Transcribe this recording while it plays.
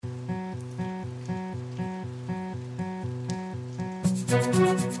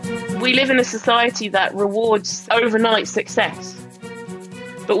We live in a society that rewards overnight success.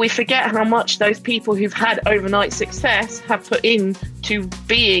 But we forget how much those people who've had overnight success have put into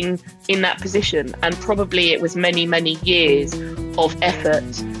being in that position. And probably it was many, many years of effort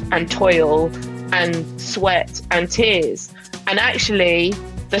and toil and sweat and tears. And actually,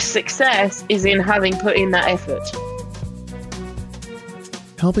 the success is in having put in that effort.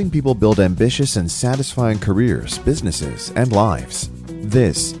 Helping people build ambitious and satisfying careers, businesses, and lives.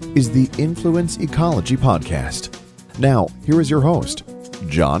 This is the Influence Ecology Podcast. Now, here is your host,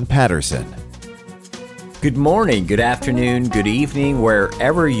 John Patterson. Good morning, good afternoon, good evening,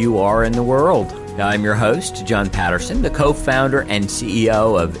 wherever you are in the world. I'm your host, John Patterson, the co-founder and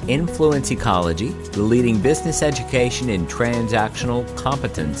CEO of Influence Ecology, the leading business education in transactional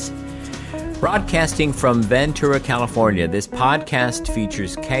competence. Broadcasting from Ventura, California, this podcast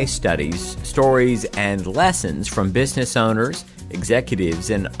features case studies, stories, and lessons from business owners,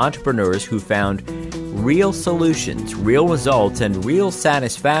 executives, and entrepreneurs who found real solutions, real results, and real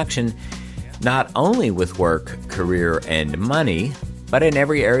satisfaction, not only with work, career, and money, but in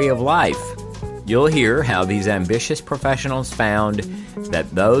every area of life. You'll hear how these ambitious professionals found that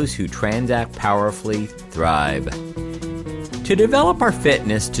those who transact powerfully thrive. To develop our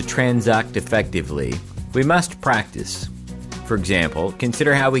fitness to transact effectively, we must practice. For example,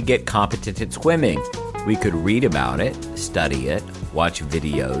 consider how we get competent at swimming. We could read about it, study it, watch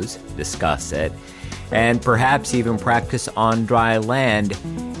videos, discuss it, and perhaps even practice on dry land,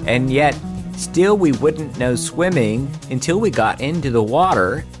 and yet still we wouldn't know swimming until we got into the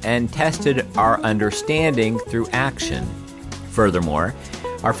water and tested our understanding through action. Furthermore,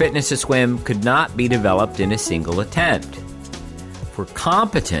 our fitness to swim could not be developed in a single attempt. For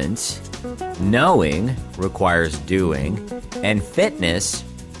competence, knowing requires doing, and fitness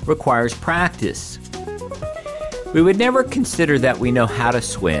requires practice. We would never consider that we know how to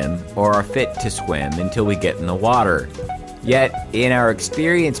swim or are fit to swim until we get in the water. Yet, in our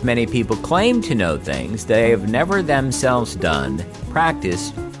experience, many people claim to know things they have never themselves done,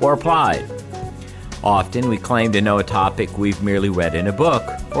 practiced, or applied. Often, we claim to know a topic we've merely read in a book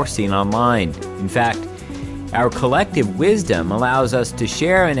or seen online. In fact, our collective wisdom allows us to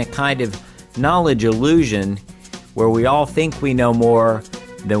share in a kind of knowledge illusion where we all think we know more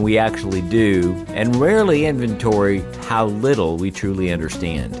than we actually do and rarely inventory how little we truly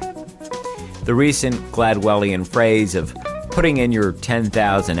understand. The recent Gladwellian phrase of putting in your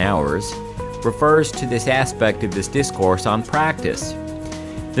 10,000 hours refers to this aspect of this discourse on practice.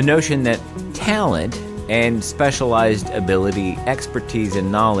 The notion that talent and specialized ability, expertise,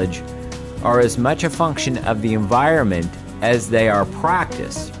 and knowledge are as much a function of the environment as they are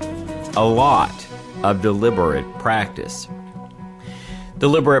practice. A lot of deliberate practice.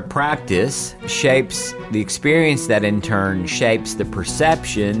 Deliberate practice shapes the experience that in turn shapes the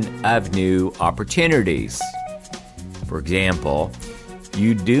perception of new opportunities. For example,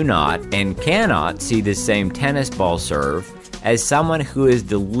 you do not and cannot see the same tennis ball serve as someone who has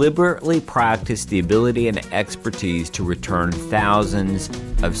deliberately practiced the ability and expertise to return thousands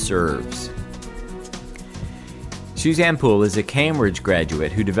of serves. Suzanne Poole is a Cambridge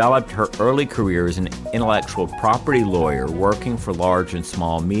graduate who developed her early career as an intellectual property lawyer working for large and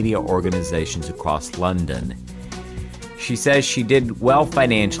small media organizations across London. She says she did well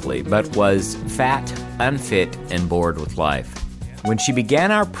financially, but was fat, unfit, and bored with life. When she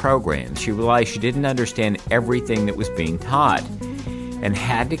began our program, she realized she didn't understand everything that was being taught and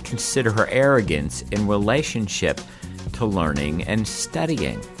had to consider her arrogance in relationship to learning and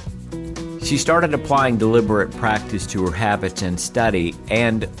studying. She started applying deliberate practice to her habits and study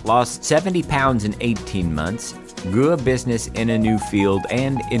and lost 70 pounds in 18 months, grew a business in a new field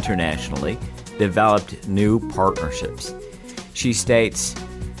and internationally, developed new partnerships. She states,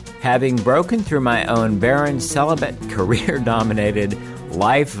 having broken through my own barren, celibate, career-dominated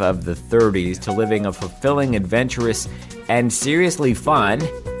life of the 30s to living a fulfilling, adventurous, and seriously fun,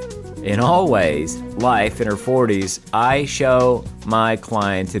 in all ways, life in her 40s, I show my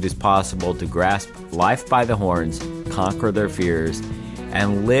clients it is possible to grasp life by the horns, conquer their fears,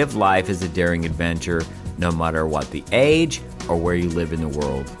 and live life as a daring adventure, no matter what the age or where you live in the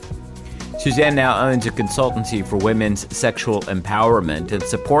world. Suzanne now owns a consultancy for women's sexual empowerment and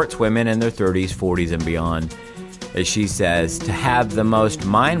supports women in their 30s, 40s, and beyond, as she says, to have the most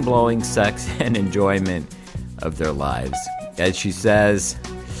mind-blowing sex and enjoyment of their lives. As she says,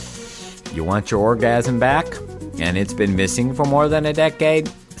 you want your orgasm back, and it's been missing for more than a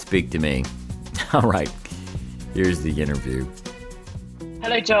decade? Speak to me. All right, here's the interview.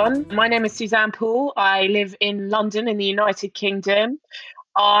 Hello, John. My name is Suzanne Poole. I live in London in the United Kingdom.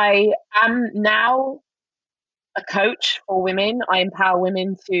 I am now a coach for women. I empower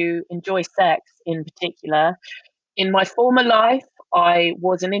women to enjoy sex in particular. In my former life, I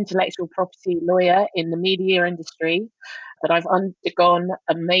was an intellectual property lawyer in the media industry, but I've undergone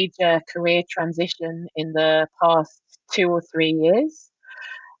a major career transition in the past 2 or 3 years.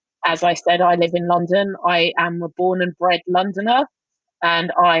 As I said, I live in London. I am a born and bred Londoner,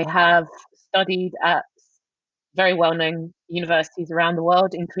 and I have studied at very well known universities around the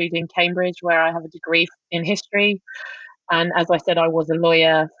world, including Cambridge, where I have a degree in history. And as I said, I was a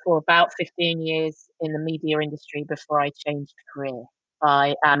lawyer for about 15 years in the media industry before I changed career.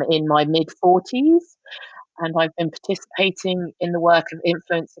 I am in my mid 40s and I've been participating in the work of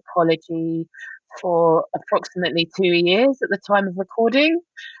influence ecology for approximately 2 years at the time of recording.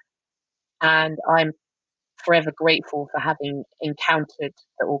 And I'm forever grateful for having encountered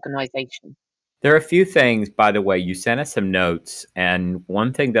the organization. There are a few things, by the way, you sent us some notes. And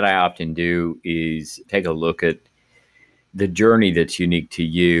one thing that I often do is take a look at the journey that's unique to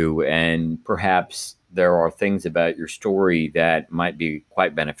you. And perhaps there are things about your story that might be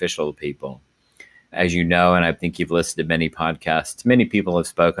quite beneficial to people. As you know, and I think you've listened to many podcasts, many people have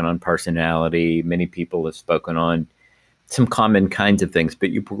spoken on personality. Many people have spoken on some common kinds of things.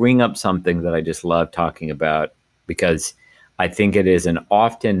 But you bring up something that I just love talking about because I think it is an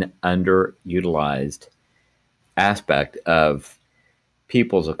often underutilized aspect of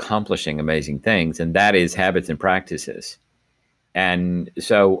people's accomplishing amazing things, and that is habits and practices. And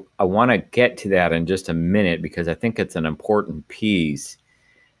so I want to get to that in just a minute because I think it's an important piece.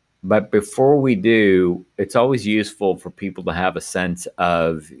 But before we do, it's always useful for people to have a sense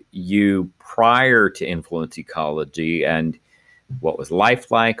of you prior to influence ecology and what was life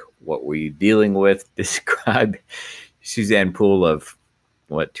like, what were you dealing with? Describe Suzanne Poole of,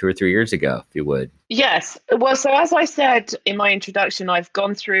 2 or 3 years ago, if you would. Yes. Well, so as I said in my introduction, I've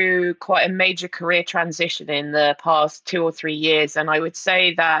gone through quite a major career transition in the past 2 or 3 years. And I would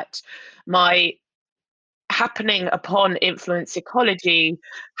say that my happening upon influence ecology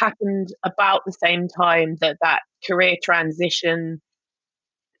happened about the same time that career transition,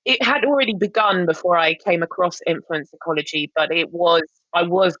 it had already begun before I came across influence ecology, but I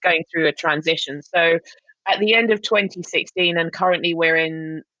was going through a transition. So at the end of 2016, and currently we're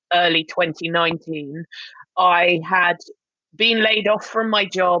in early 2019, I had been laid off from my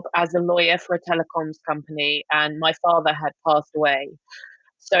job as a lawyer for a telecoms company, and my father had passed away.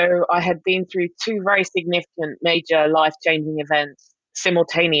 So I had been through two very significant major life-changing events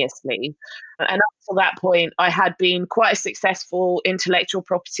simultaneously. And up to that point, I had been quite a successful intellectual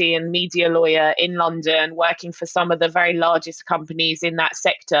property and media lawyer in London, working for some of the very largest companies in that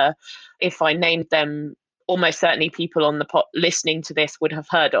sector. If I named them, almost certainly people on the listening to this would have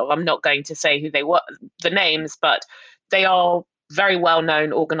heard of. I'm not going to say who they were, the names, but they are very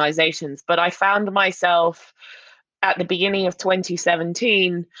well-known organizations. But I found myself at the beginning of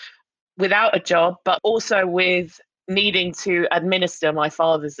 2017 without a job, but also with needing to administer my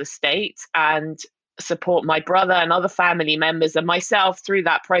father's estate and support my brother and other family members and myself through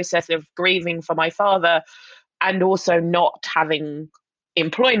that process of grieving for my father and also not having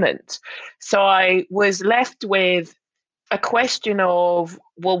employment. So I was left with a question of,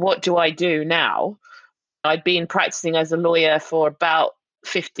 well, what do I do now? I'd been practicing as a lawyer for about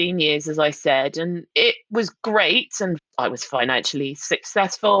 15 years, as I said, and it was great. And I was financially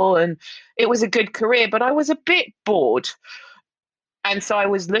successful and it was a good career, but I was a bit bored. And so I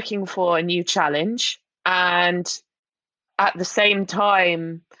was looking for a new challenge. And at the same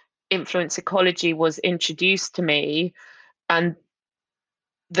time, influence ecology was introduced to me. And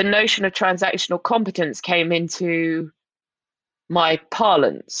the notion of transactional competence came into my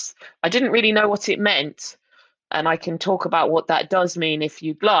parlance. I didn't really know what it meant. And I can talk about what that does mean if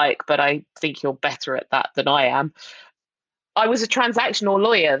you'd like, but I think you're better at that than I am. I was a transactional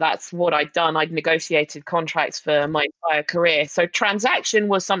lawyer. That's what I'd done. I'd negotiated contracts for my entire career. So transaction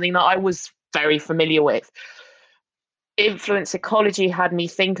was something that I was very familiar with. Influence ecology had me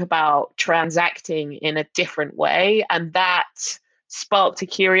think about transacting in a different way. And that sparked a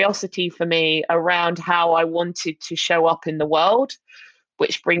curiosity for me around how I wanted to show up in the world,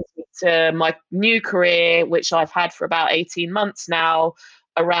 which brings me to my new career, which I've had for about 18 months now,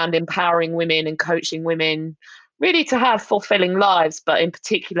 around empowering women and coaching women really to have fulfilling lives, but in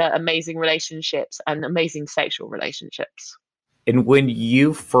particular, amazing relationships and amazing sexual relationships. And when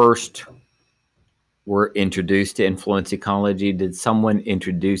you first were introduced to influence ecology, did someone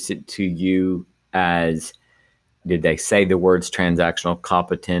introduce it to you as, did they say the words transactional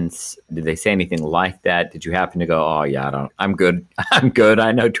competence? Did they say anything like that? Did you happen to go, oh yeah, I'm good. I'm good.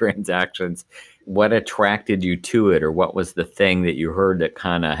 I know transactions. what attracted you to it, or what was the thing that you heard that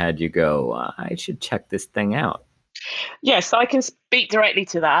kind of had you go, I should check this thing out? Yes, I can speak directly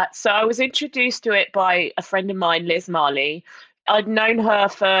to that. So I was introduced to it by a friend of mine, Liz Marley. I'd known her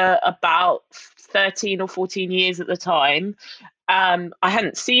for about 13 or 14 years at the time. I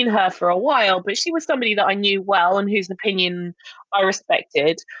hadn't seen her for a while, but she was somebody that I knew well and whose opinion I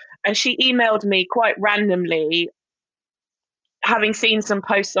respected. And she emailed me quite randomly, having seen some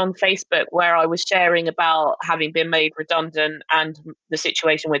posts on Facebook where I was sharing about having been made redundant and the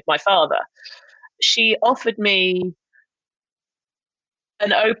situation with my father. She offered me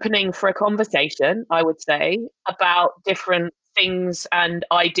an opening for a conversation, I would say, about different things and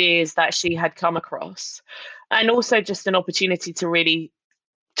ideas that she had come across. And also just an opportunity to really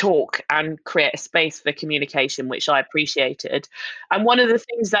talk and create a space for communication, which I appreciated. And one of the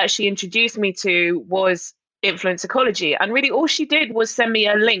things that she introduced me to was influence ecology. And really, all she did was send me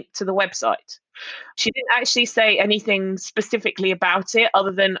a link to the website. She didn't actually say anything specifically about it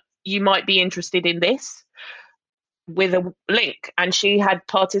other than you might be interested in this, with a link. And she had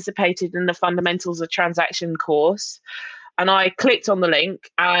participated in the Fundamentals of Transaction course. And I clicked on the link,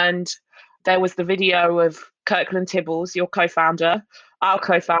 and there was the video of Kirkland Tibbles, your co-founder, our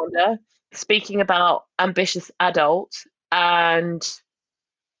co-founder, speaking about ambitious adult and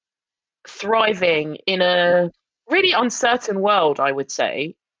thriving in a really uncertain world, I would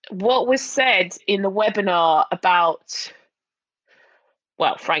say. What was said in the webinar about,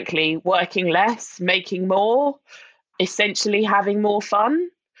 well, frankly, working less, making more, essentially having more fun,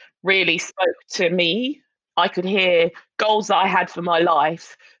 really spoke to me. I could hear goals that I had for my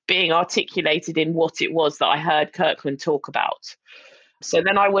life being articulated in what it was that I heard Kirkland talk about. So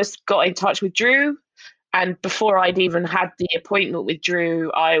then got in touch with Drew. And before I'd even had the appointment with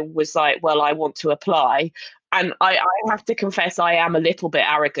Drew, I was like, well, I want to apply. And I have to confess, I am a little bit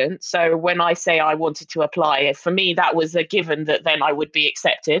arrogant. So when I say I wanted to apply, for me, that was a given that then I would be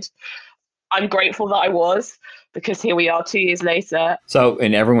accepted. I'm grateful that I was, because here we are 2 years later. So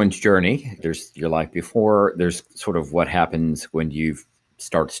in everyone's journey, there's your life before, there's sort of what happens when you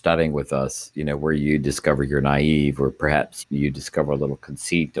start studying with us, where you discover you're naive, or perhaps you discover a little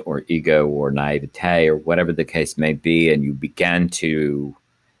conceit or ego or naivete or whatever the case may be. And you began to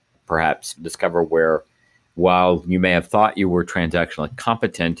perhaps discover where, while you may have thought you were transactionally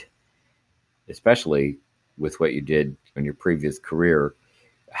competent, especially with what you did in your previous career,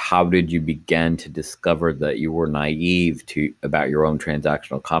 how did you begin to discover that you were naive about your own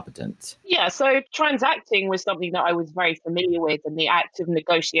transactional competence? Yeah, so transacting was something that I was very familiar with, and the act of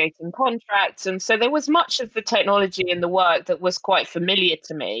negotiating contracts. And so there was much of the technology and the work that was quite familiar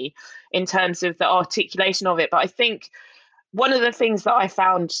to me in terms of the articulation of it. But I think one of the things that I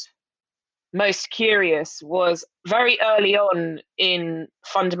found most curious was very early on in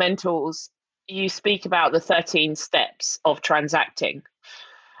Fundamentals, you speak about the 13 steps of transacting.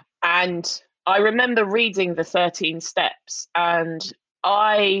 And I remember reading the 13 steps, and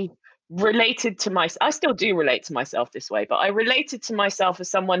I still do relate to myself this way, but I related to myself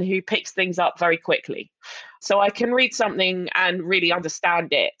as someone who picks things up very quickly. So I can read something and really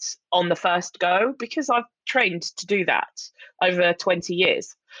understand it on the first go because I've trained to do that over 20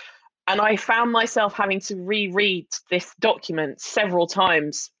 years. And I found myself having to reread this document several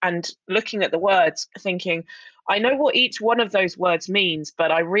times and looking at the words, thinking, I know what each one of those words means,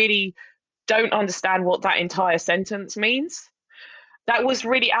 but I really don't understand what that entire sentence means. That was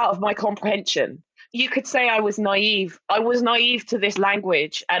really out of my comprehension. You could say I was naive. I was naive to this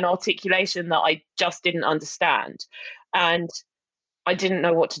language and articulation that I just didn't understand. And I didn't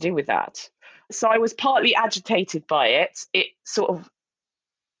know what to do with that. So I was partly agitated by it. It sort of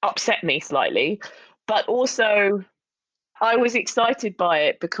upset me slightly, but also I was excited by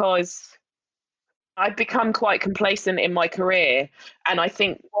it because I'd become quite complacent in my career. And I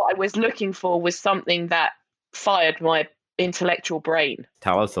think what I was looking for was something that fired my intellectual brain.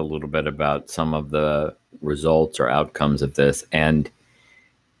 Tell us a little bit about some of the results or outcomes of this. And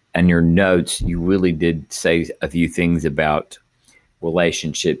your notes, you really did say a few things about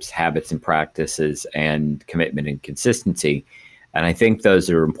relationships, habits and practices, and commitment and consistency. And I think those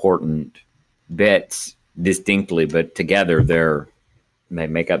are important bits distinctly, but together they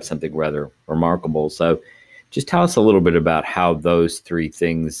make up something rather remarkable. So just tell us a little bit about how those three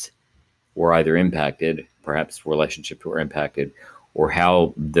things were either impacted, perhaps relationships were impacted, or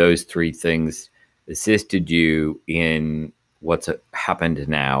how those three things assisted you in what's happened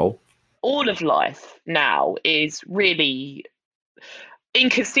now. All of life now is really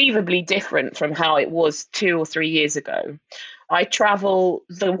inconceivably different from how it was 2 or 3 years ago. I travel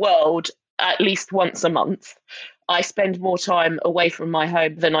the world at least once a month. I spend more time away from my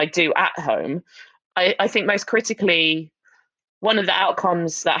home than I do at home. I think most critically, one of the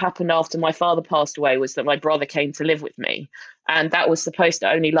outcomes that happened after my father passed away was that my brother came to live with me. And that was supposed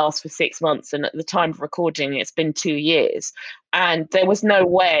to only last for 6 months. And at the time of recording, it's been 2 years. And there was no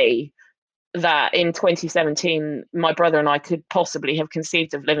way that in 2017, my brother and I could possibly have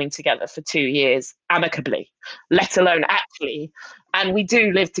conceived of living together for 2 years amicably, let alone actually. And we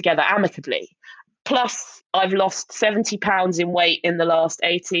do live together amicably. Plus, I've lost 70 pounds in weight in the last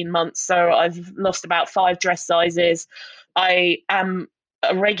 18 months. So I've lost about 5 dress sizes. I am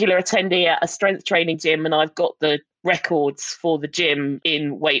a regular attendee at a strength training gym, and I've got the records for the gym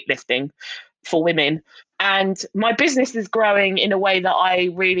in weightlifting for women. And my business is growing in a way that I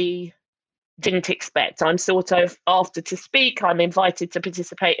really didn't expect. I'm sort of after to speak. I'm invited to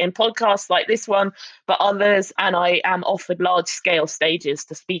participate in podcasts like this one, but others, and I am offered large scale stages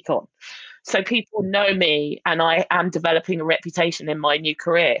to speak on. So people know me, and I am developing a reputation in my new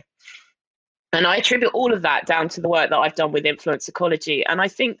career. And I attribute all of that down to the work that I've done with influence ecology. And I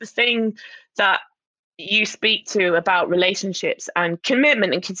think the thing that you speak to about relationships and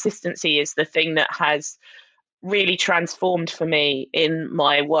commitment and consistency is the thing that has really transformed for me in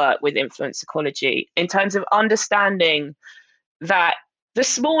my work with influence ecology, in terms of understanding that the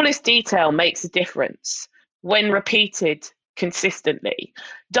smallest detail makes a difference when repeated consistently.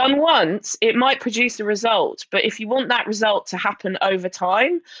 Done once, it might produce a result, but if you want that result to happen over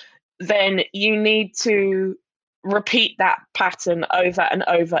time, then you need to repeat that pattern over and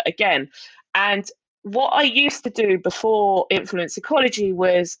over again. And what I used to do before influence ecology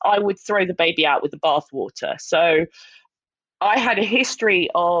was I would throw the baby out with the bathwater. So I had a history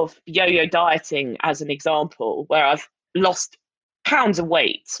of yo-yo dieting as an example, where I've lost pounds of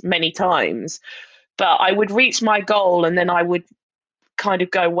weight many times, but I would reach my goal and then I would kind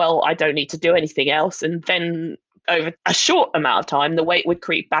of go, well, I don't need to do anything else. And then over a short amount of time, the weight would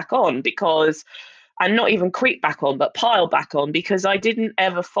creep back on and not even creep back on, but pile back on, because I didn't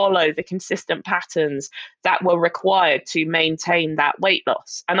ever follow the consistent patterns that were required to maintain that weight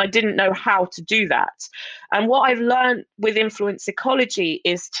loss. And I didn't know how to do that. And what I've learned with influence ecology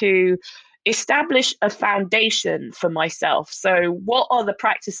is to establish a foundation for myself. So what are the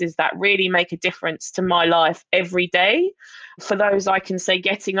practices that really make a difference to my life every day? For those, I can say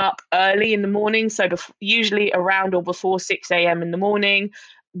getting up early in the morning, so usually around or before 6 a.m. in the morning,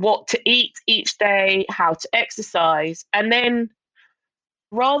 what to eat each day, how to exercise. And then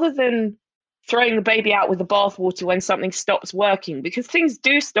rather than throwing the baby out with the bathwater when something stops working, because things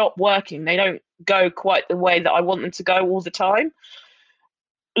do stop working, they don't go quite the way that I want them to go all the time.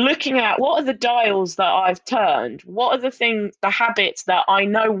 Looking at what are the dials that I've turned, what are the habits that I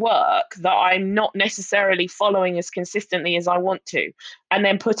know work that I'm not necessarily following as consistently as I want to, and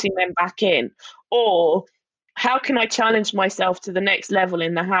then putting them back in. Or how can I challenge myself to the next level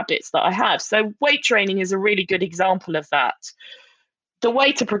in the habits that I have? So weight training is a really good example of that. The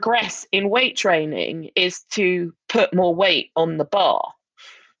way to progress in weight training is to put more weight on the bar.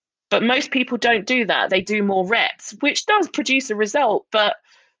 But most people don't do that. They do more reps, which does produce a result. But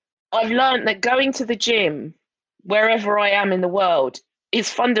I've learned that going to the gym, wherever I am in the world, is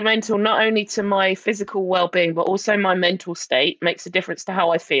fundamental not only to my physical well-being, but also my mental state. Makes a difference to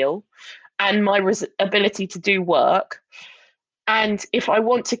how I feel and my ability to do work. And if I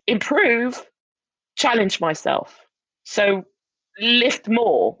want to improve, challenge myself. So lift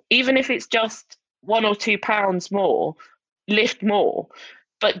more, even if it's just 1 or 2 pounds more, lift more,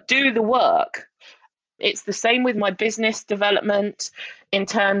 but do the work. It's the same with my business development in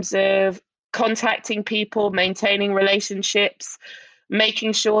terms of contacting people, maintaining relationships,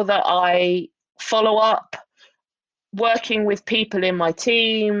 making sure that I follow up, working with people in my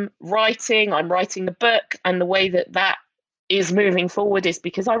team, writing. I'm writing the book, and the way that is moving forward is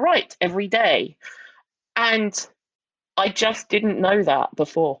because I write every day. And I just didn't know that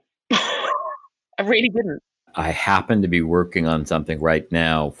before. I really didn't. I happen to be working on something right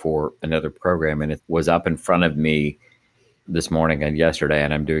now for another program, and it was up in front of me this morning and yesterday,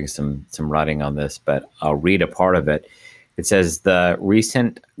 and I'm doing some writing on this, but I'll read a part of it. It says, the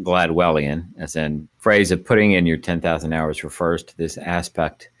recent Gladwellian, as in phrase of putting in your 10,000 hours, refers to this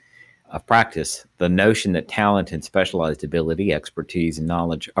aspect of practice, the notion that talent and specialized ability, expertise, and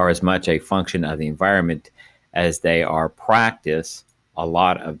knowledge are as much a function of the environment as they are practice, a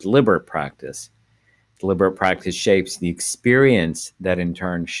lot of deliberate practice. Deliberate practice shapes the experience that in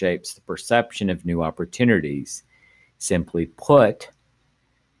turn shapes the perception of new opportunities. Simply put,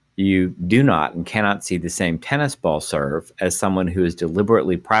 you do not and cannot see the same tennis ball serve as someone who has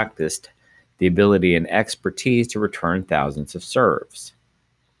deliberately practiced the ability and expertise to return thousands of serves.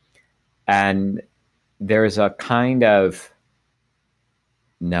 And there's a kind of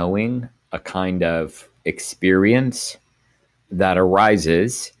knowing, a kind of experience that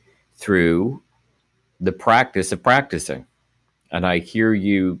arises through the practice of practicing. And I hear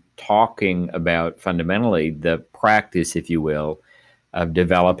you talking about fundamentally the practice, if you will, of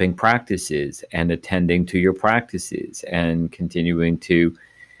developing practices and attending to your practices and continuing to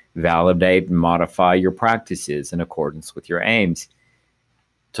validate and modify your practices in accordance with your aims.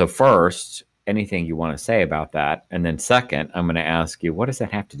 So first, anything you want to say about that? And then second, I'm going to ask you, what does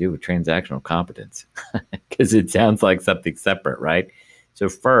that have to do with transactional competence? Because it sounds like something separate, right? So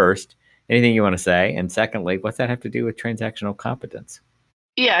first, anything you want to say? And secondly, what's that have to do with transactional competence?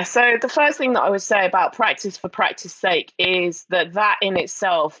 Yeah, so the first thing that I would say about practice for practice sake is that in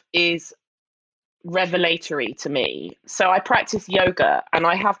itself is revelatory to me. So I practice yoga, and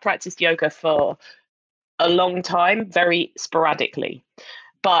I have practiced yoga for a long time, very sporadically.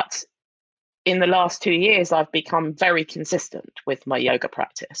 But in the last 2 years, I've become very consistent with my yoga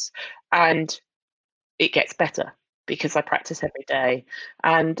practice, and it gets better because I practice every day.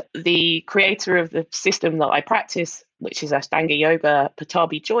 And the creator of the system that I practice, which is Ashtanga Yoga,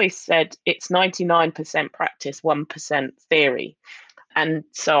 Patabi Joyce, said it's 99% practice, 1% theory. And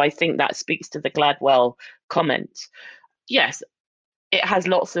so I think that speaks to the Gladwell comment. Yes, it has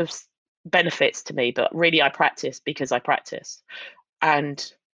lots of benefits to me, but really I practice because I practice. And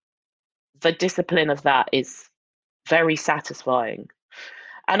the discipline of that is very satisfying.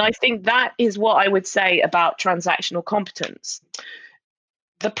 And I think that is what I would say about transactional competence.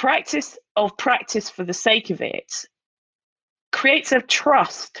 The practice of practice for the sake of it creates a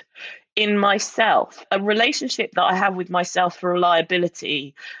trust in myself, a relationship that I have with myself for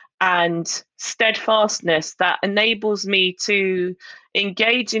reliability and steadfastness that enables me to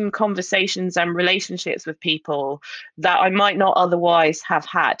engage in conversations and relationships with people that I might not otherwise have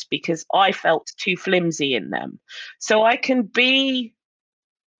had because I felt too flimsy in them. So I can be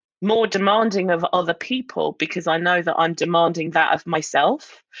more demanding of other people because I know that I'm demanding that of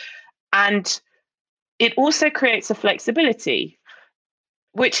myself. And it also creates a flexibility,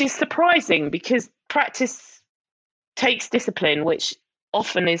 which is surprising because practice takes discipline, which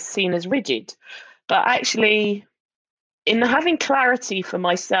often is seen as rigid. But actually, in having clarity for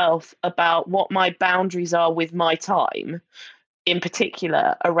myself about what my boundaries are with my time, in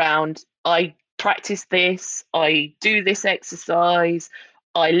particular around I practice this, I do this exercise,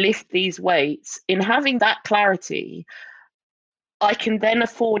 I lift these weights, in having that clarity, I can then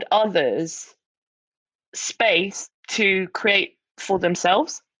afford others space to create for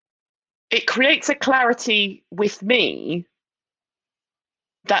themselves. It creates a clarity with me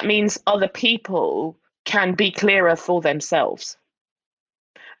that means other people can be clearer for themselves.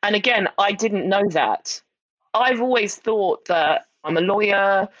 And again, I didn't know that. I've always thought that I'm a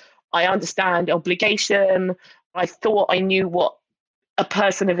lawyer, I understand obligation, I thought I knew what a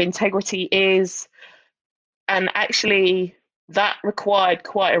person of integrity is. And actually, that required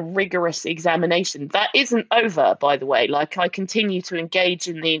quite a rigorous examination. That isn't over, by the way. Like, I continue to engage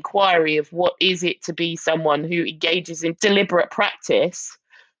in the inquiry of what is it to be someone who engages in deliberate practice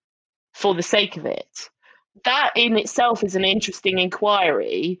for the sake of it. That in itself is an interesting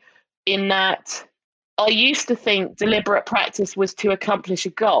inquiry, in that I used to think deliberate practice was to accomplish a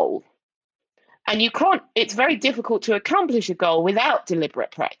goal. And you can't, it's very difficult to accomplish a goal without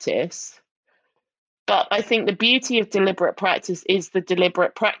deliberate practice. But I think the beauty of deliberate practice is the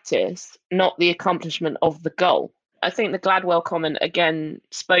deliberate practice, not the accomplishment of the goal. I think the Gladwell comment again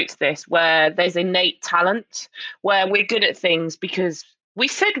spoke to this, where there's innate talent, where we're good at things because we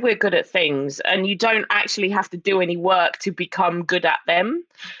said we're good at things, and you don't actually have to do any work to become good at them.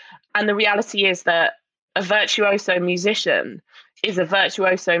 And the reality is that a virtuoso musician is a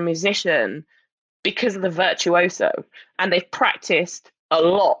virtuoso musician because of the virtuoso, and they've practiced a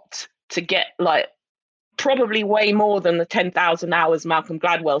lot to get, like, probably way more than the 10,000 hours Malcolm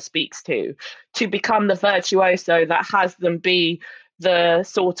Gladwell speaks to become the virtuoso that has them be the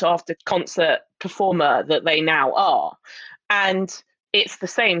sought after concert performer that they now are. And it's the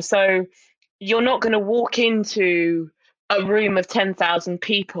same. So you're not going to walk into a room of 10,000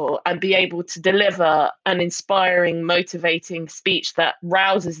 people and be able to deliver an inspiring, motivating speech that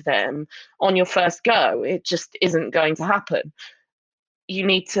rouses them on your first go. It just isn't going to happen. You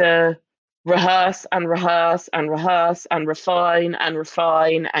need to rehearse and rehearse and rehearse and refine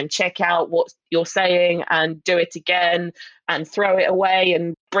and check out what you're saying and do it again and throw it away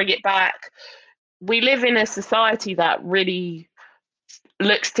and bring it back. We live in a society that really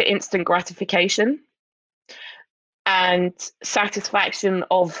looks to instant gratification and satisfaction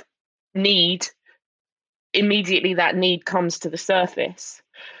of need. Immediately that need comes to the surface.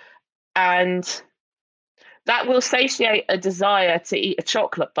 And That will satiate a desire to eat a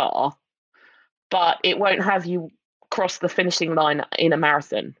chocolate bar, but it won't have you cross the finishing line in a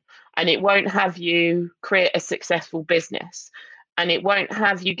marathon. And it won't have you create a successful business. And it won't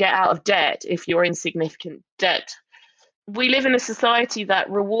have you get out of debt if you're in significant debt. We live in a society that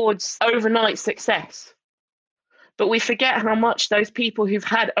rewards overnight success, but we forget how much those people who've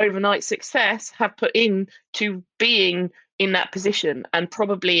had overnight success have put in to being in that position. And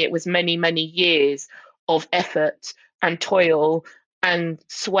probably it was many, many years of effort and toil and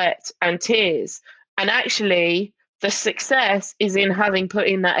sweat and tears. And actually, the success is in having put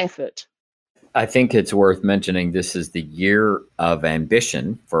in that effort. I think it's worth mentioning this is the year of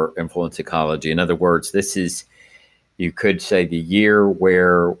ambition for Influence Ecology. In other words, this is, you could say, the year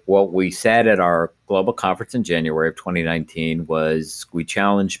where what we said at our global conference in January of 2019 was we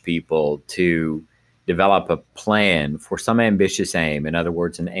challenged people to develop a plan for some ambitious aim. In other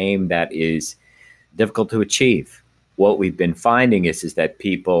words, an aim that is difficult to achieve. What we've been finding is that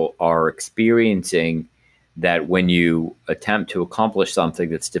people are experiencing that when you attempt to accomplish something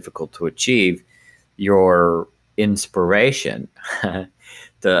that's difficult to achieve, your inspiration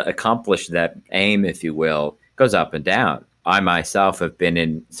to accomplish that aim, if you will, goes up and down. I myself have been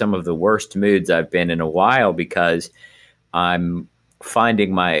in some of the worst moods I've been in a while because I'm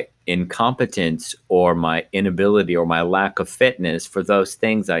finding my incompetence or my inability or my lack of fitness for those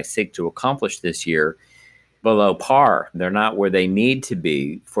things I seek to accomplish this year below par. They're not where they need to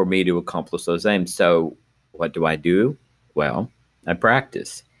be for me to accomplish those aims. So what do? Well, I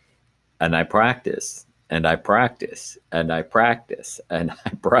practice and I practice and I practice and I practice and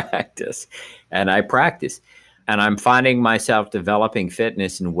I practice and I practice. And I'm finding myself developing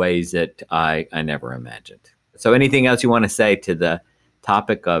fitness in ways that I never imagined. So anything else you want to say to the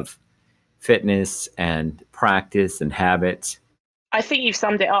topic of fitness and practice and habits? I think you've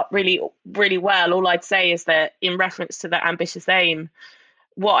summed it up really, really well. All I'd say is that in reference to that ambitious aim,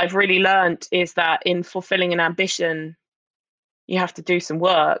 what I've really learned is that in fulfilling an ambition, you have to do some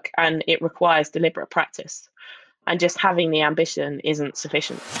work and it requires deliberate practice. And just having the ambition isn't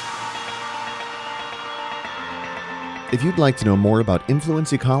sufficient. If you'd like to know more about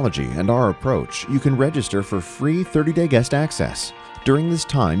Influence Ecology and our approach, you can register for free 30-day guest access. During this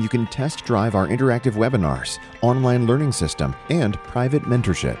time, you can test drive our interactive webinars, online learning system, and private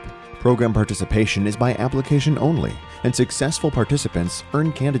mentorship. Program participation is by application only, and successful participants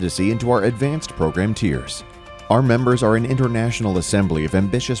earn candidacy into our advanced program tiers. Our members are an international assembly of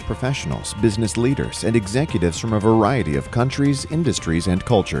ambitious professionals, business leaders, and executives from a variety of countries, industries, and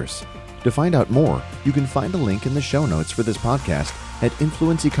cultures. To find out more, you can find a link in the show notes for this podcast at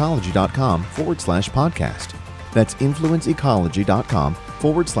influenceecology.com/podcast. That's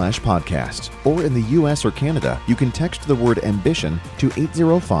influenceecology.com/podcast. Or in the US or Canada, you can text the word ambition to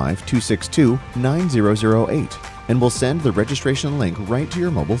 805-262-9008, and we'll send the registration link right to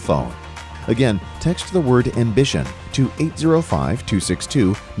your mobile phone. Again, text the word ambition to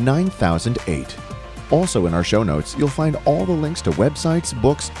 805-262-9008. Also in our show notes, you'll find all the links to websites,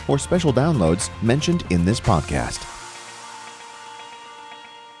 books, or special downloads mentioned in this podcast.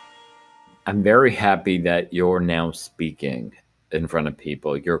 I'm very happy that you're now speaking in front of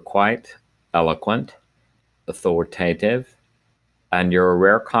people. You're quite eloquent, authoritative, and you're a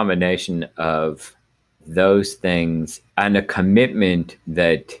rare combination of those things and a commitment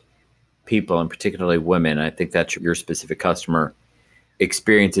that people, and particularly women, I think that's your specific customer,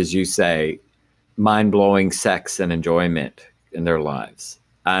 experience, as you say, mind-blowing sex and enjoyment in their lives.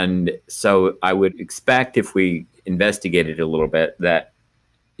 And so I would expect, if we investigated a little bit, that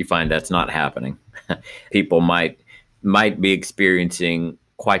you find that's not happening. People might be experiencing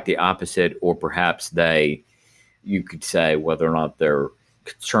quite the opposite, or perhaps you could say, whether or not they're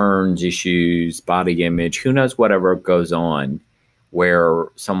concerns, issues, body image, who knows, whatever goes on, where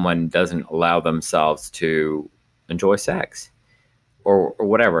someone doesn't allow themselves to enjoy sex or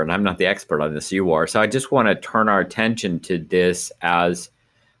whatever. And I'm not the expert on this, you are. So I just want to turn our attention to this, as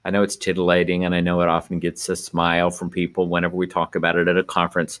I know it's titillating and I know it often gets a smile from people whenever we talk about it at a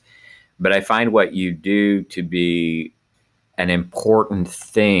conference. But I find what you do to be an important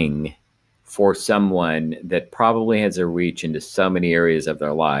thing for someone that probably has a reach into so many areas of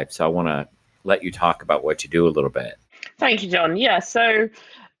their life. So I want to let you talk about what you do a little bit. Thank you, John. Yeah, so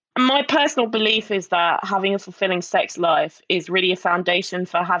my personal belief is that having a fulfilling sex life is really a foundation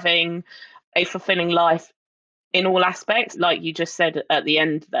for having a fulfilling life in all aspects, like you just said at the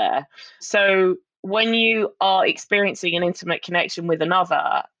end there. So when you are experiencing an intimate connection with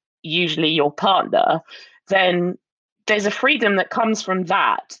another, usually your partner, then there's a freedom that comes from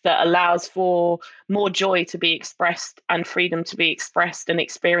that allows for more joy to be expressed and freedom to be expressed and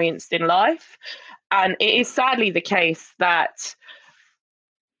experienced in life. And it is sadly the case that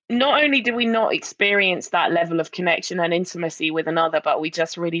not only do we not experience that level of connection and intimacy with another, but we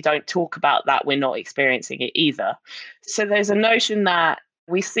just really don't talk about that. We're not experiencing it either. So there's a notion that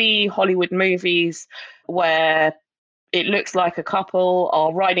we see Hollywood movies where it looks like a couple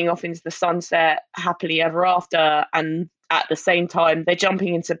are riding off into the sunset happily ever after, and at the same time they're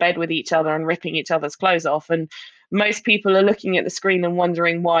jumping into bed with each other and ripping each other's clothes off. And most people are looking at the screen and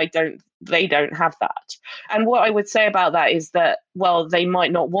wondering why they don't have that. And what I would say about that is that, well, they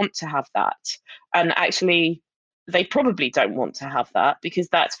might not want to have that. And actually, they probably don't want to have that because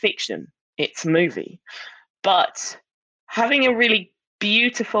that's fiction. It's a movie. But having a really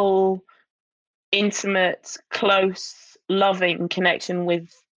beautiful, intimate, close, loving connection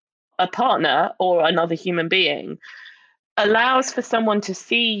with a partner or another human being allows for someone to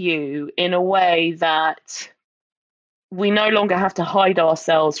see you in a way that we no longer have to hide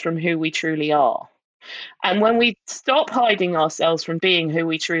ourselves from who we truly are. And when we stop hiding ourselves from being who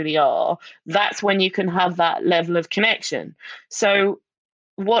we truly are, that's when you can have that level of connection. So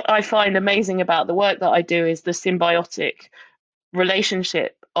what I find amazing about the work that I do is the symbiotic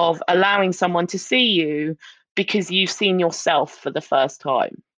relationship of allowing someone to see you because you've seen yourself for the first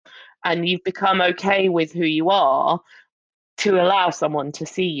time and you've become okay with who you are to allow someone to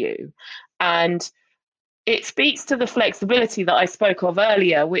see you. And it speaks to the flexibility that I spoke of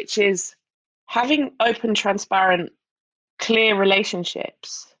earlier, which is having open, transparent, clear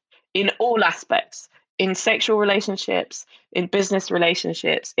relationships in all aspects, in sexual relationships, in business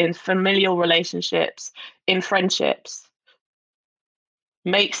relationships, in familial relationships, in friendships,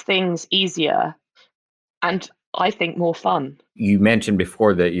 makes things easier and I think more fun. You mentioned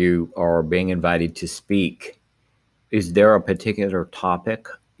before that you are being invited to speak. Is there a particular topic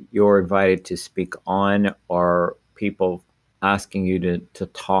you're invited to speak on, or people asking you to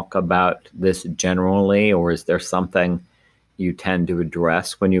talk about this generally, or is there something you tend to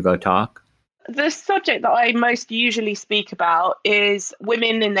address when you go talk? The subject that I most usually speak about is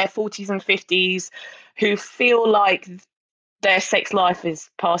women in their 40s and 50s who feel like their sex life is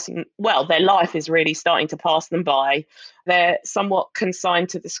their life is really starting to pass them by. They're somewhat consigned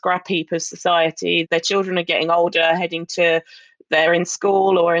to the scrap heap of society. Their children are getting older, they're in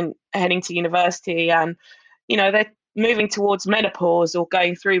school or heading to university, and they're moving towards menopause or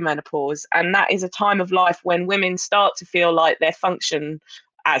going through menopause. And that is a time of life when women start to feel like their function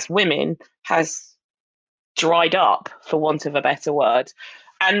as women has dried up, for want of a better word.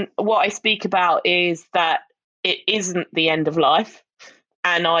 And what I speak about is that it isn't the end of life.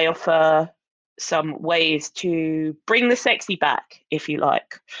 And I offer some ways to bring the sexy back, if you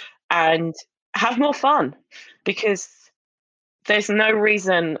like, and have more fun, because there's no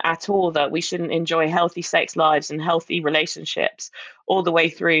reason at all that we shouldn't enjoy healthy sex lives and healthy relationships all the way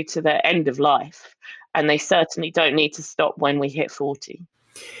through to the end of life. And they certainly don't need to stop when we hit 40.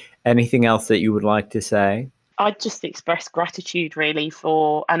 Anything else that you would like to say? I'd just express gratitude, really,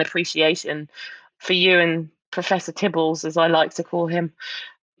 for an appreciation for you and Professor Tibbles, as I like to call him,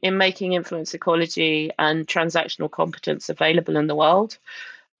 in making influence psychology and transactional competence available in the world.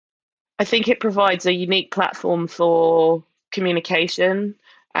 I think it provides a unique platform for communication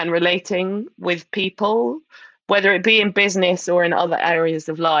and relating with people, whether it be in business or in other areas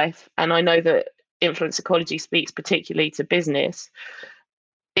of life. And I know that influence psychology speaks particularly to business.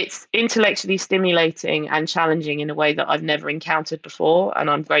 It's intellectually stimulating and challenging in a way that I've never encountered before, and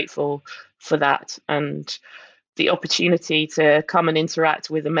I'm grateful for that. And the opportunity to come and interact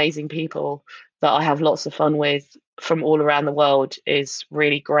with amazing people that I have lots of fun with from all around the world is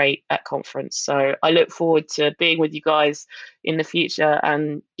really great at conference. So I look forward to being with you guys in the future.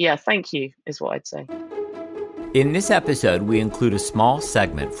 And yeah, thank you is what I'd say. In this episode, we include a small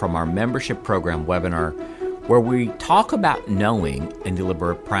segment from our membership program webinar where we talk about knowing and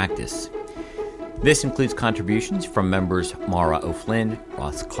deliberate practice. This includes contributions from members Maura O'Flynn,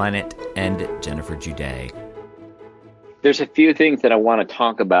 Ross Clennett, and Jennifer Juday. There's a few things that I want to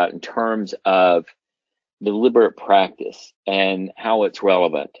talk about in terms of deliberate practice and how it's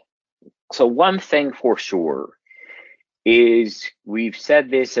relevant. So one thing for sure is we've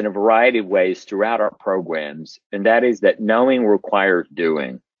said this in a variety of ways throughout our programs, and that is that knowing requires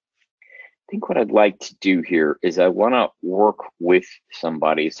doing. I think what I'd like to do here is I want to work with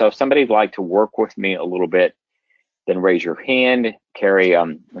somebody. So if somebody'd like to work with me a little bit, then raise your hand. Carrie,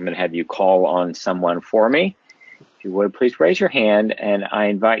 I'm going to have you call on someone for me. If you would, please raise your hand, and I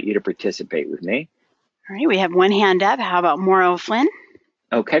invite you to participate with me. All right, we have one hand up. How about Maura O'Flynn?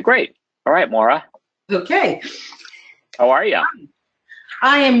 Okay, great. All right, Maura. Okay. How are you?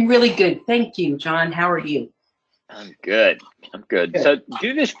 I am really good. Thank you, John. How are you? I'm good. So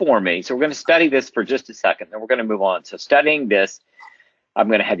do this for me. So we're going to study this for just a second, then we're going to move on. So studying this, I'm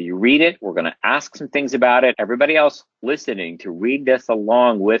going to have you read it. We're going to ask some things about it. Everybody else listening to read this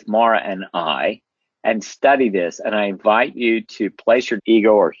along with Mara and I and study this. And I invite you to place your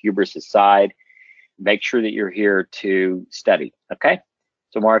ego or hubris aside. Make sure that you're here to study. Okay?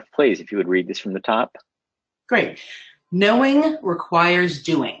 So Mara, please, if you would read this from the top. Great. Knowing requires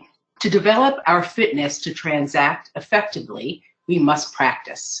doing. To develop our fitness to transact effectively, we must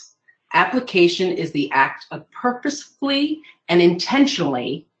practice. Application is the act of purposefully and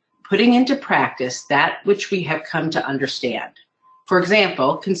intentionally putting into practice that which we have come to understand. For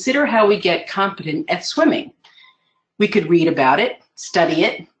example, consider how we get competent at swimming. We could read about it, study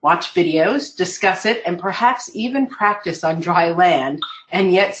it, watch videos, discuss it, and perhaps even practice on dry land,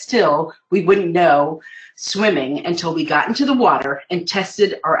 and yet still we wouldn't know swimming until we got into the water and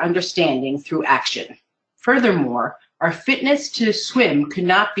tested our understanding through action. Furthermore, our fitness to swim could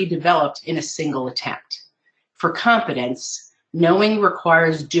not be developed in a single attempt. For competence, knowing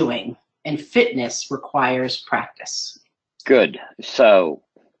requires doing, and fitness requires practice. Good. So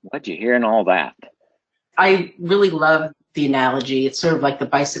what'd you hear in all that? I really love the analogy. It's sort of like the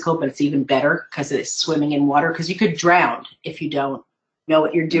bicycle, but it's even better because it's swimming in water, because you could drown if you don't know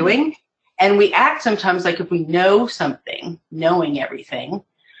what you're doing. And we act sometimes like if we know something, knowing everything.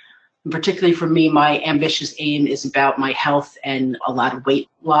 And particularly for me, my ambitious aim is about my health and a lot of weight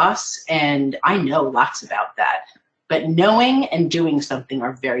loss. And I know lots about that. But knowing and doing something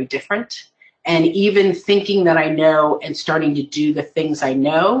are very different. And even thinking that I know and starting to do the things I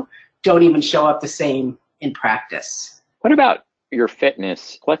know don't even show up the same in practice. What about your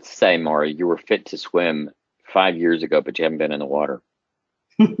fitness? Let's say, Mara, you were fit to swim 5 years ago, but you haven't been in the water.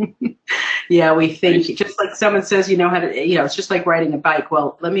 Yeah, we think, just like someone says, you know how to, it's just like riding a bike.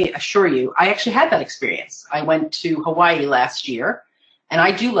 Well, let me assure you, I actually had that experience. I went to Hawaii last year, and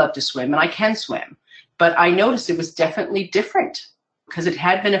I do love to swim, and I can swim. But I noticed it was definitely different because it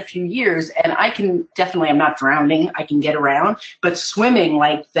had been a few years, and I'm not drowning, I can get around. But swimming,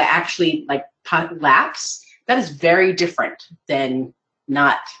 like the actually like laps, that is very different than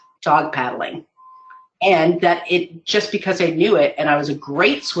not dog paddling. And that it, just because I knew it and I was a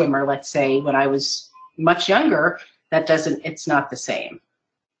great swimmer, let's say, when I was much younger, it's not the same.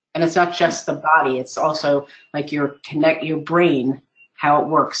 And it's not just the body, it's also like your brain, how it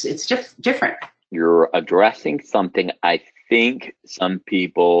works. It's just different. You're addressing something I think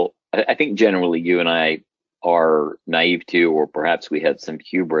generally you and I are naive to, or perhaps we have some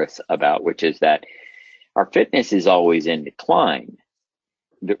hubris about, which is that our fitness is always in decline.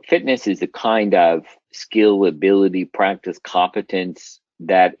 The fitness is the kind of skill, ability, practice, competence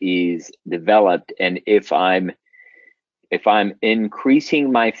that is developed. And if I'm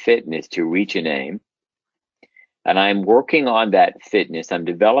increasing my fitness to reach an aim, and I'm working on that fitness, I'm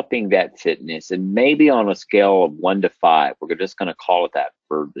developing that fitness, and maybe on a scale of 1 to 5, we're just going to call it that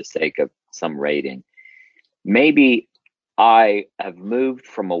for the sake of some rating. Maybe I have moved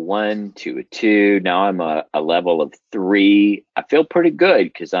from a 1 to a 2. Now I'm a level of 3. I feel pretty good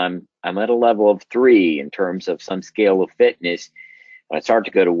because I'm at a level of 3 in terms of some scale of fitness. I start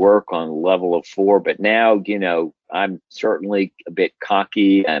to go to work on a level of 4, but now, I'm certainly a bit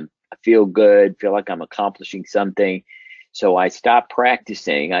cocky and I feel good, feel like I'm accomplishing something. So I stop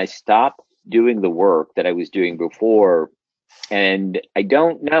practicing. I stop doing the work that I was doing before, and I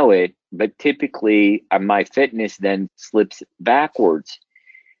don't know it, but typically my fitness then slips backwards,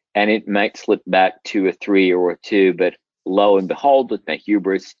 and it might slip back to a 3 or a 2, but lo and behold, with my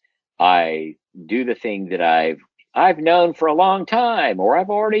hubris, I do the thing that I've known for a long time, or I've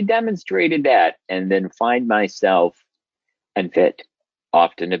already demonstrated that, and then find myself unfit,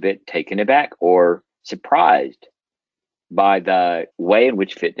 often a bit taken aback or surprised by the way in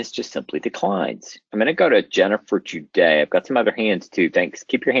which fitness just simply declines. I'm going to go to Jennifer today. I've got some other hands too. Thanks.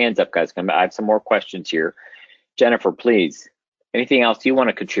 Keep your hands up, guys. I have some more questions here. Jennifer, please. Anything else you want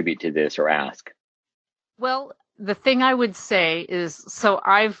to contribute to this or ask? Well, the thing I would say is, so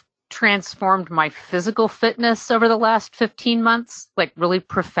I've transformed my physical fitness over the last 15 months, like really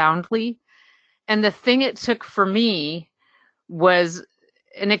profoundly. And the thing it took for me was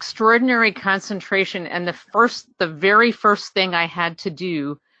an extraordinary concentration. And the very first thing I had to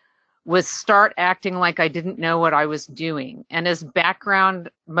do was start acting like I didn't know what I was doing. And as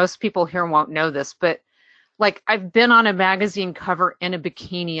background, most people here won't know this, but like I've been on a magazine cover in a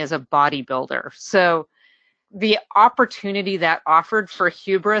bikini as a bodybuilder. So the opportunity that offered for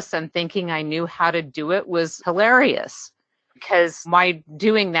hubris and thinking I knew how to do it was hilarious, because my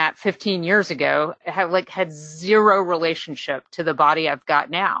doing that 15 years ago had zero relationship to the body I've got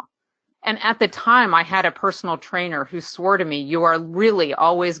now. And at the time, I had a personal trainer who swore to me, you are really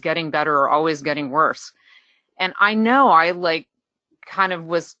always getting better or always getting worse. And I know I kind of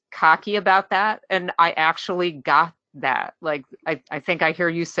was cocky about that. And I actually got that. I think I hear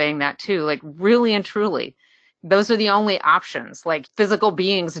you saying that too, really and truly. Those are the only options. Physical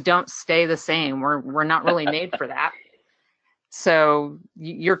beings don't stay the same. We're not really made for that. So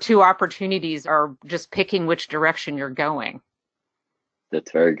your two opportunities are just picking which direction you're going.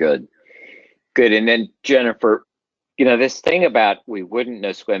 That's very good. Good. And then Jennifer, this thing about we wouldn't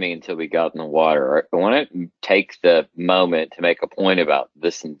know swimming until we got in the water. I want to take the moment to make a point about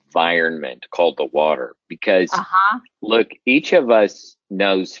this environment called the water, because look, each of us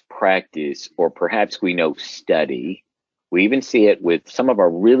knows practice, or perhaps we know study. We even see it with some of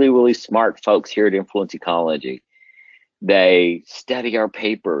our really, really smart folks here at Influence Ecology. They study our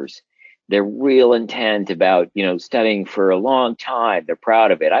papers. They're real intent about, studying for a long time. They're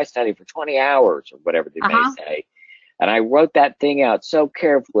proud of it. I studied for 20 hours or whatever they may say. And I wrote that thing out so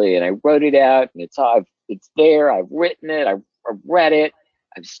carefully, and I wrote it out, and it's there. I've written it. I've read it.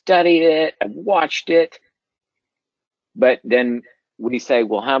 I've studied it. I've watched it. But then we say,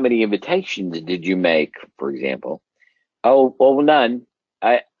 well, how many invitations did you make, for example? Oh, well, none.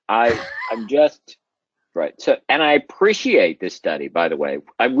 I'm just right. So, and I appreciate this study, by the way.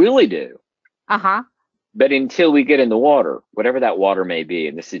 I really do. But until we get in the water, whatever that water may be,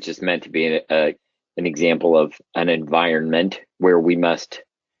 and this is just meant to be an example of an environment where we must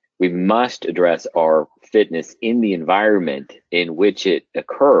address our fitness in the environment in which it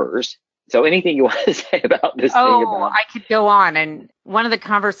occurs. So anything you want to say about this thing? I could go on. And one of the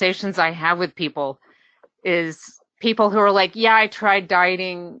conversations I have with people is people who are like, yeah, I tried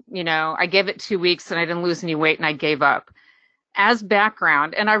dieting, I gave it 2 weeks and I didn't lose any weight and I gave up. As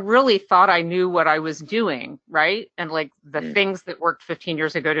background, and I really thought I knew what I was doing, right? And the things that worked 15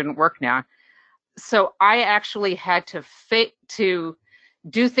 years ago didn't work now. So I actually had to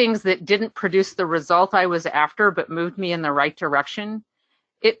do things that didn't produce the result I was after, but moved me in the right direction.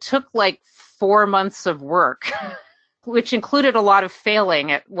 It took 4 months of work, which included a lot of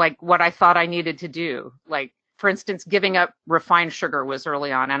failing at what I thought I needed to do. For instance, giving up refined sugar was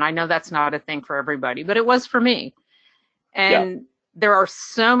early on. And I know that's not a thing for everybody, but it was for me. And there are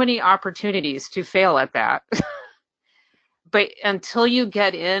so many opportunities to fail at that. But until you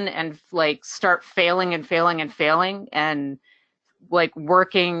get in and start failing and failing and failing and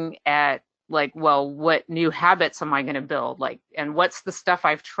working at well, what new habits am I going to build? And what's the stuff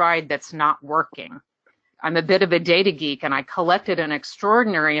I've tried that's not working? I'm a bit of a data geek, and I collected an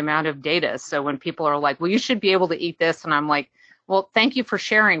extraordinary amount of data. So when people are like, well, you should be able to eat this. And I'm like, well, thank you for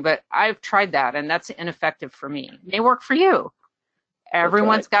sharing, but I've tried that and that's ineffective for me. It may work for you.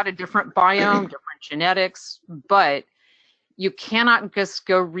 Everyone's got a different biome, different genetics, but you cannot just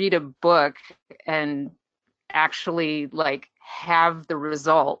go read a book and actually have the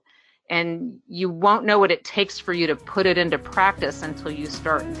result. And you won't know what it takes for you to put it into practice until you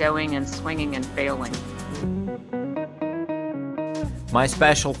start going and swinging and failing. My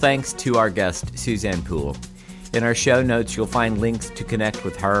special thanks to our guest, Suzanne Poole. In our show notes, you'll find links to connect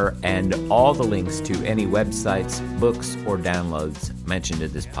with her and all the links to any websites, books, or downloads mentioned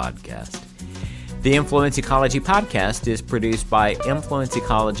in this podcast. The Influence Ecology podcast is produced by Influence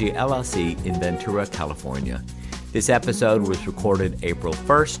Ecology, LLC in Ventura, California. This episode was recorded April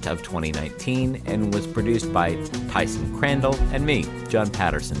 1st of 2019 and was produced by Tyson Crandall and me, John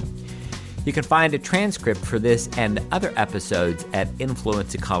Patterson. You can find a transcript for this and other episodes at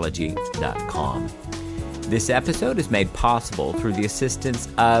influenceecology.com. This episode is made possible through the assistance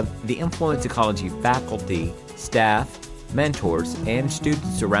of the Influence Ecology faculty, staff, mentors, and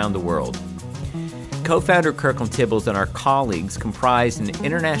students around the world. Co-founder Kirkland Tibbles and our colleagues comprise an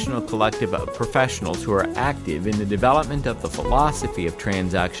international collective of professionals who are active in the development of the philosophy of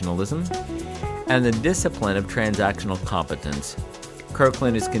transactionalism and the discipline of transactional competence.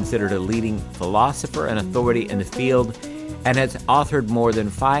 Kirkland is considered a leading philosopher and authority in the field and has authored more than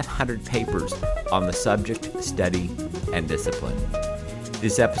 500 papers on the subject, study, and discipline.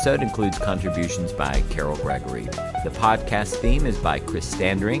 This episode includes contributions by Carol Gregory. The podcast theme is by Chris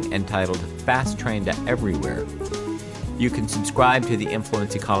Standring, entitled Fast Train to Everywhere. You can subscribe to the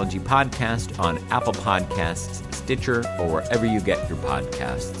Influence Ecology podcast on Apple Podcasts, Stitcher, or wherever you get your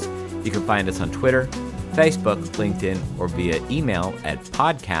podcasts. You can find us on Twitter, Facebook, LinkedIn, or via email at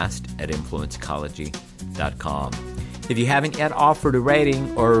podcast@influenceecology.com. If you haven't yet offered a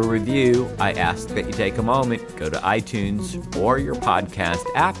rating or a review, I ask that you take a moment, go to iTunes or your podcast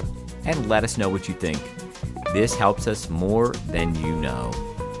app, and let us know what you think. This helps us more than you know.